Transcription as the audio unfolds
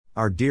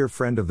Our dear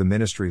friend of the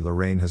ministry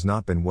Lorraine has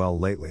not been well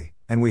lately,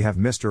 and we have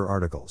missed her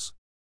articles.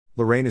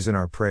 Lorraine is in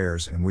our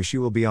prayers and wish she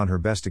will be on her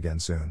best again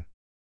soon.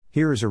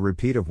 Here is a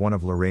repeat of one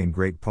of Lorraine's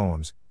great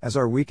poems, as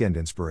our weekend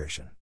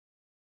inspiration.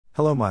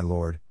 Hello my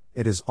Lord,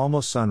 it is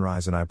almost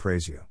sunrise and I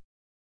praise you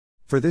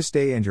for this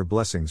day and your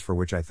blessings for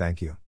which I thank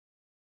you.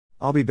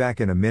 I'll be back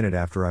in a minute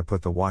after I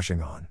put the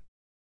washing on,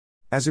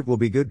 as it will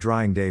be good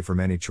drying day for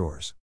many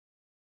chores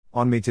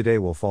on me today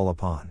will fall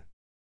upon.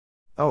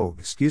 Oh,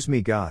 excuse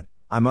me God,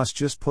 I must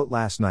just put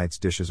last night's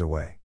dishes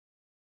away.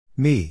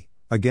 Me,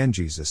 again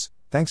Jesus,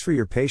 thanks for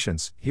your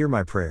patience, hear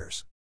my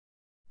prayers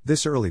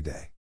this early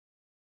day.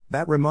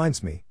 That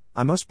reminds me,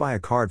 I must buy a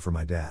card for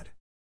my dad.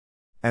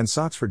 And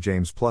socks for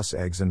James plus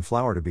eggs and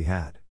flour to be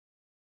had.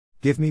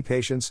 Give me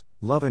patience,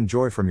 love and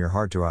joy from your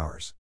heart to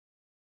ours.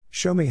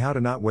 Show me how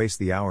to not waste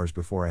the hours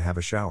before I have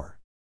a shower.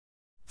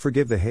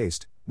 Forgive the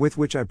haste, with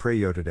which I pray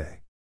you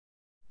today.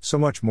 So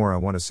much more I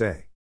want to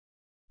say.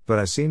 But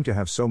I seem to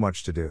have so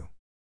much to do.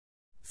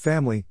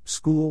 Family,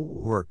 school,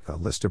 work, a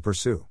list to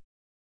pursue.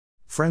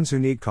 Friends who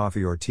need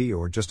coffee or tea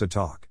or just a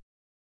talk.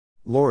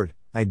 Lord,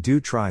 I do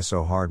try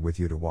so hard with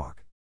you to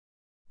walk.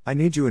 I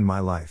need you in my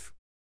life.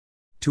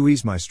 To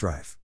ease my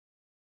strife.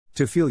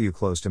 To feel you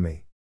close to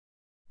me.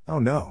 Oh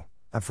no,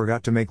 I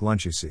forgot to make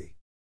lunch you see.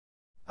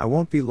 I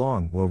won't be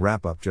long, we'll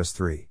wrap up just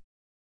 3.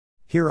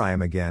 Here I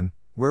am again,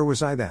 where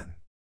was I then?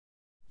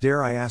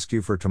 Dare I ask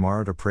you for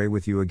tomorrow to pray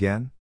with you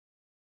again?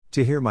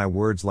 To hear my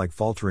words like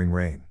faltering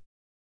rain.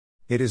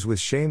 It is with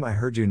shame I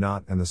heard you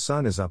not, and the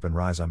sun is up and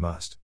rise I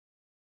must.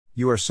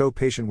 You are so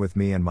patient with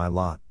me and my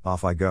lot,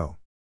 off I go.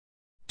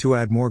 To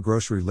add more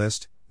grocery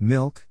list,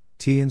 milk,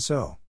 tea and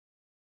so.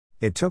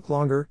 It took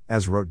longer,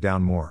 as wrote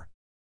down more.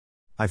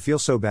 I feel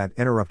so bad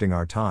interrupting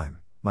our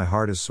time, my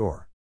heart is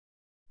sore.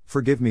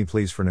 Forgive me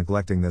please for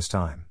neglecting this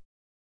time.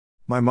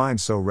 My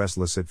mind's so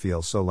restless it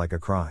feels so like a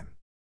crime.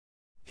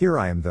 Here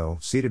I am though,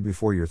 seated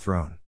before your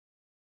throne.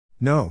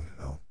 No,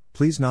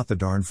 please not the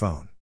darn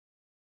phone.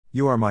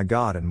 You are my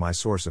God and my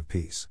source of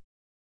peace.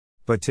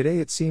 But today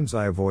it seems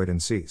I avoid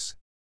and cease.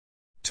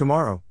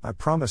 Tomorrow, I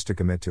promise to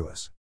commit to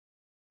us.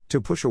 To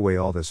push away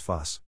all this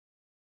fuss.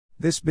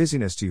 This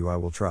busyness to you I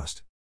will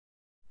trust.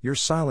 Your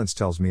silence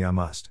tells me I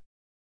must.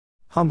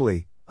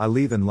 Humbly, I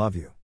leave and love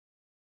you.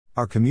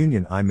 Our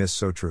communion I miss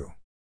so true.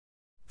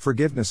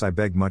 Forgiveness I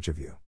beg much of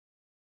you.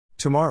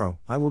 Tomorrow,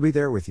 I will be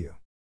there with you.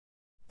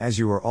 As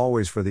you are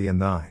always for thee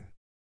and thine.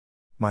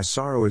 My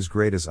sorrow is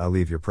great as I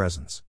leave your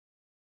presence.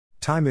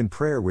 Time in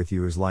prayer with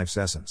you is life's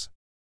essence.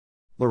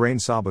 Lorraine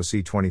Sabo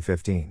C.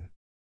 2015.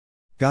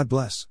 God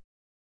bless.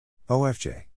 OFJ.